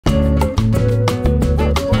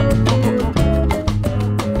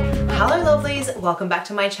welcome back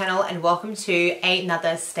to my channel and welcome to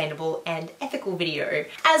another sustainable and ethical video.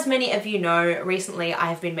 As many of you know, recently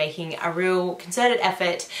I've been making a real concerted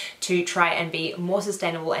effort to try and be more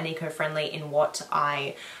sustainable and eco-friendly in what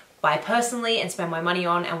I buy personally and spend my money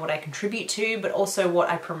on and what I contribute to, but also what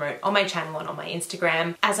I promote on my channel and on my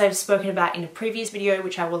Instagram. As I've spoken about in a previous video,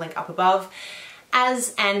 which I will link up above,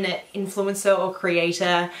 as an influencer or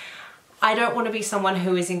creator, I don't want to be someone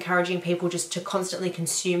who is encouraging people just to constantly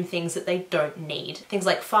consume things that they don't need. Things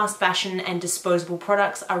like fast fashion and disposable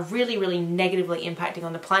products are really negatively impacting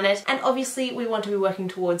on the planet, and obviously we want to be working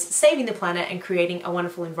towards saving the planet and creating a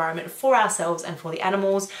wonderful environment for ourselves and for the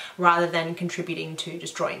animals rather than contributing to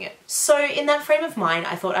destroying it. So in that frame of mind,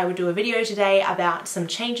 I thought I would do a video today about some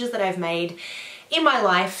changes that I've made in my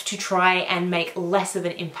life to try and make less of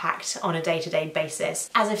an impact on a day-to-day basis.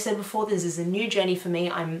 As I've said before, this is a new journey for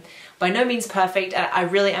me. I'm by no means perfect. I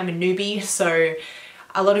really am a newbie, so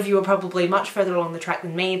a lot of you are probably much further along the track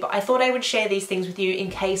than me, but I thought I would share these things with you in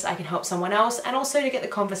case I can help someone else, and also to get the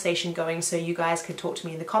conversation going so you guys can talk to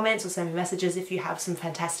me in the comments or send me messages if you have some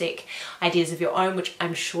fantastic ideas of your own, which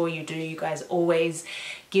I'm sure you do. You guys always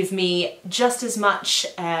give me just as much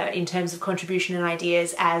in terms of contribution and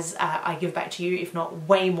ideas as I give back to you, if not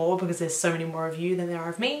way more, because there's so many more of you than there are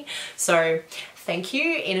of me. So thank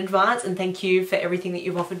you in advance, and thank you for everything that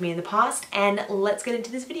you've offered me in the past, and let's get into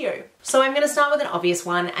this video. So I'm going to start with an obvious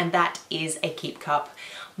one, and that is a keep cup.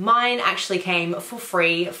 Mine actually came for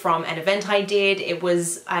free from an event I did. It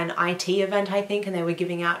was an IT event, I think, and they were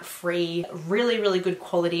giving out free, really good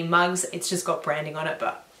quality mugs. It's just got branding on it,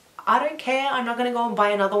 but I don't care. I'm not going to go and buy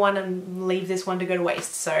another one and leave this one to go to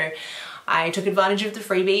waste. So I took advantage of the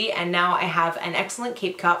freebie, and now I have an excellent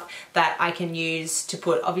keep cup that I can use to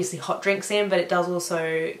put obviously hot drinks in, but it does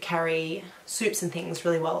also carry soups and things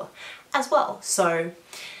really well as well. So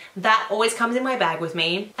that always comes in my bag with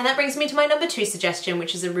me. And that brings me to my number 2 suggestion,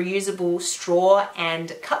 which is a reusable straw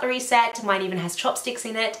and cutlery set. Mine even has chopsticks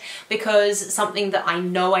in it, because something that I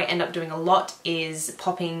know I end up doing a lot is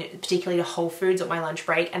popping particularly to Whole Foods at my lunch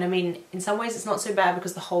break. And I mean, in some ways it's not so bad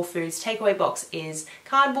because the Whole Foods takeaway box is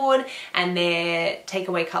cardboard and their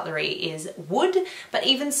takeaway cutlery is wood, but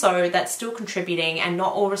even so, that's still contributing, and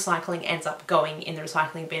not all recycling ends up going in the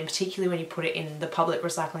recycling bin, particularly when you put it in the public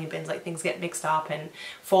recycling bins. Like, things get mixed up and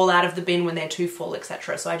fall out of the bin when they're too full,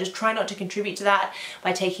 etc. So I just try not to contribute to that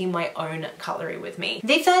by taking my own cutlery with me.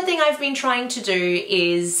 The third thing I've been trying to do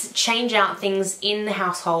is change out things in the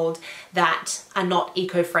household that are not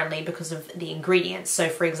eco-friendly because of the ingredients. So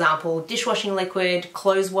for example, dishwashing liquid,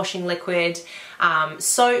 clothes washing liquid,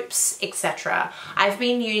 soaps, etc. I've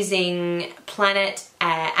been using Planet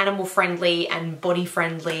animal friendly and body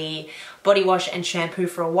friendly body wash and shampoo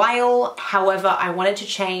for a while. However, I wanted to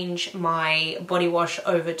change my body wash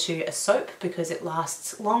over to a soap because it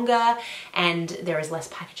lasts longer and there is less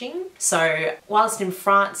packaging. So whilst in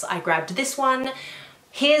France, I grabbed this one.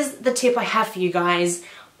 Here's the tip I have for you guys.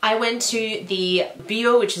 I went to the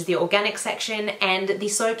bio, which is the organic section, and the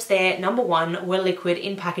soaps there, number 1, were liquid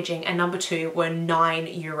in packaging, and number 2 were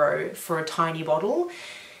 €9 for a tiny bottle.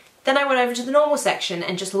 Then I went over to the normal section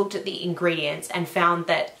and just looked at the ingredients and found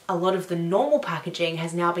that a lot of the normal packaging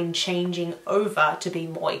has now been changing over to be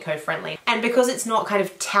more eco-friendly. And because it's not kind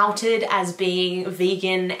of touted as being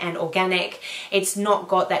vegan and organic, it's not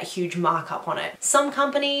got that huge markup on it. Some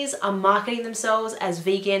companies are marketing themselves as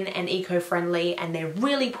vegan and eco-friendly, and they're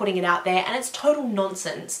really putting it out there, and it's total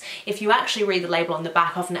nonsense. If you actually read the label on the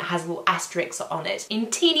back, often it has little asterisks on it.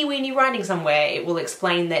 In teeny weeny writing somewhere, it will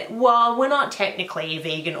explain that, well, we're not technically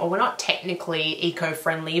vegan, or we're not technically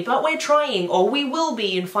eco-friendly, but we're trying, or we will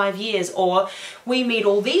be in 5 years, or we meet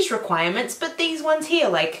all these requirements, but these ones here,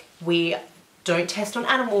 like, we don't test on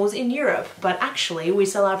animals in Europe, but actually we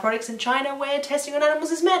sell our products in China where testing on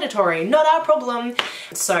animals is mandatory. Not our problem.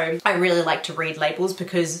 So I really like to read labels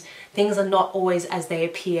because things are not always as they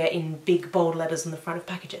appear in big bold letters on the front of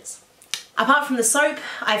packages. Apart from the soap,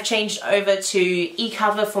 I've changed over to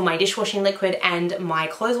Ecover for my dishwashing liquid and my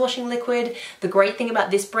clothes washing liquid. The great thing about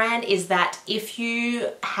this brand is that if you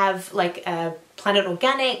have like a Planet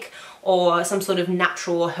Organic or some sort of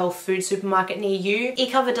natural or health food supermarket near you,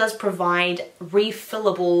 Ecover does provide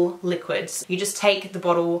refillable liquids. You just take the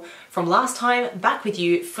bottle from last time back with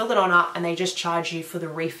you, fill it on up, and they just charge you for the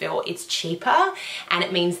refill. It's cheaper, and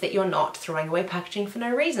it means that you're not throwing away packaging for no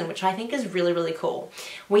reason, which I think is really cool.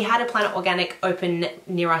 We had a Planet Organic open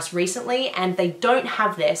near us recently, and they don't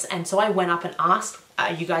have this, and so I went up and asked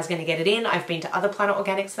are you guys gonna get it in? I've been to other Planet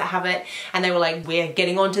Organics that have it, and they were like, we're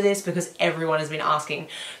getting onto this because everyone has been asking.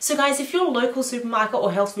 So guys, if your local supermarket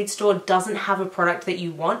or health food store doesn't have a product that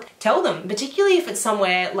you want, tell them, particularly if it's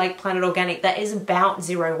somewhere like Planet Organic that is about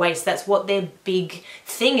zero waste. That's what their big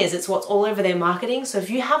thing is. It's what's all over their marketing. So if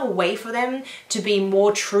you have a way for them to be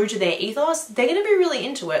more true to their ethos, they're gonna be really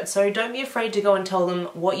into it. So don't be afraid to go and tell them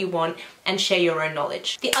what you want and share your own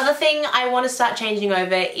knowledge. The other thing I want to start changing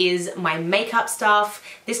over is my makeup stuff.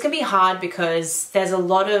 This can be hard because there's a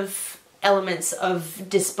lot of elements of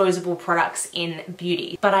disposable products in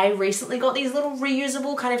beauty. But I recently got these little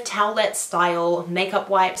reusable kind of towelette style makeup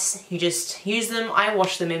wipes. You just use them. I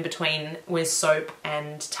wash them in between with soap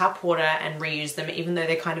and tap water and reuse them, even though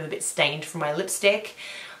they're kind of a bit stained from my lipstick.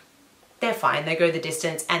 They're fine, they go the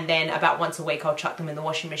distance, and then about once a week I'll chuck them in the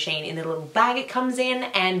washing machine in the little bag it comes in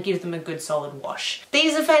and give them a good solid wash.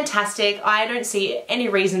 These are fantastic. I don't see any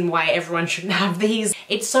reason why everyone shouldn't have these.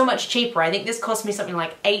 It's so much cheaper. I think this cost me something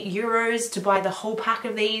like €8 to buy the whole pack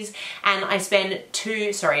of these, and I spend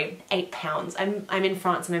 £8. I'm in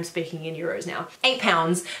France and I'm speaking in euros now.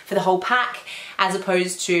 £8 for the whole pack, as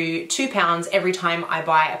opposed to £2 every time I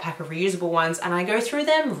buy a pack of reusable ones, and I go through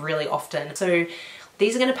them really often. So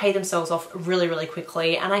these are going to pay themselves off really, really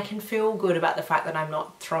quickly, and I can feel good about the fact that I'm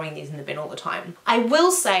not throwing these in the bin all the time. I will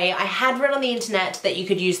say I had read on the internet that you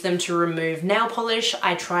could use them to remove nail polish.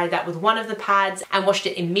 I tried that with one of the pads and washed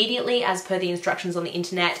it immediately as per the instructions on the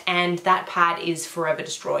internet, and that pad is forever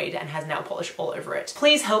destroyed and has nail polish all over it.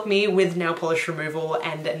 Please help me with nail polish removal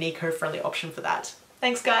and an eco-friendly option for that.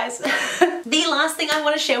 Thanks guys. The last thing I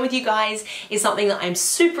want to share with you guys is something that I'm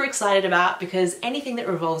super excited about because anything that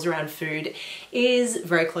revolves around food is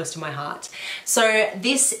very close to my heart. So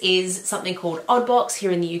this is something called Oddbox here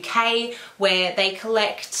in the UK, where they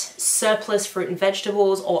collect surplus fruit and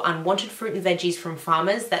vegetables or unwanted fruit and veggies from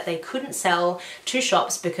farmers that they couldn't sell to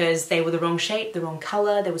shops because they were the wrong shape, the wrong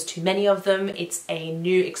color, there was too many of them. It's a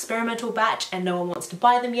new experimental batch and no one wants to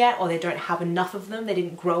buy them yet, or they don't have enough of them. They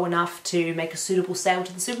didn't grow enough to make a suitable sale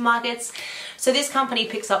to the supermarkets. So this company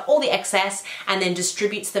picks up all the excess and then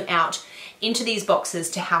distributes them out into these boxes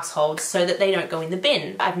to households so that they don't go in the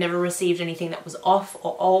bin. I've never received anything that was off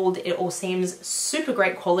or old. It all seems super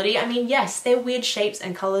great quality. I mean, yes, they're weird shapes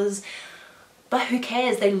and colors, but who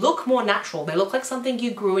cares? They look more natural. They look like something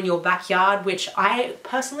you grew in your backyard, which I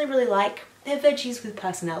personally really like. They're veggies with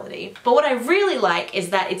personality. But what I really like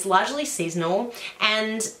is that it's largely seasonal,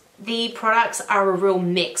 and the products are a real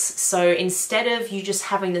mix. So instead of you just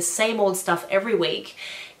having the same old stuff every week,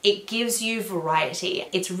 it gives you variety.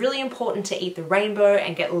 It's really important to eat the rainbow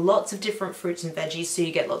and get lots of different fruits and veggies so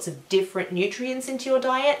you get lots of different nutrients into your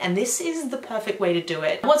diet, and this is the perfect way to do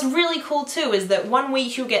it. What's really cool too is that one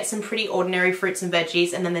week you'll get some pretty ordinary fruits and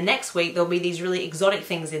veggies, and then the next week there'll be these really exotic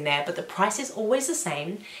things in there, but the price is always the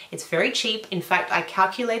same. It's very cheap. In fact, I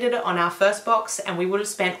calculated it on our first box and we would have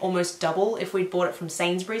spent almost double if we'd bought it from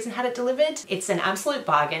Sainsbury's and had it delivered. It's an absolute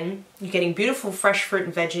bargain. You're getting beautiful fresh fruit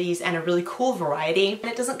and veggies and a really cool variety,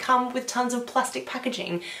 and it doesn't come with tons of plastic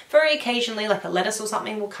packaging. Very occasionally, like a lettuce or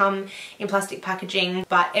something will come in plastic packaging,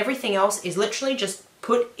 but everything else is literally just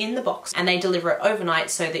put in the box, and they deliver it overnight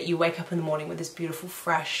so that you wake up in the morning with this beautiful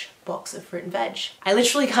fresh box of fruit and veg. I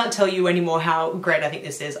literally can't tell you anymore how great I think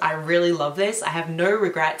this is. I really love this. I have no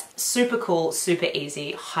regrets. Super cool, super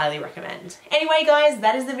easy, highly recommend. Anyway guys,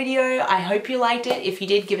 that is the video. I hope you liked it. If you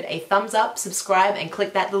did, give it a thumbs up, subscribe, and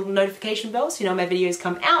click that little notification bell so you know my videos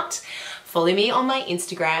come out. Follow me on my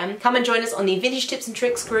Instagram. Come and join us on the Vintage Tips and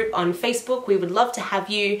Tricks group on Facebook. We would love to have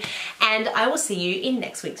you, and I will see you in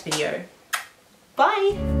next week's video.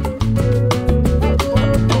 Bye!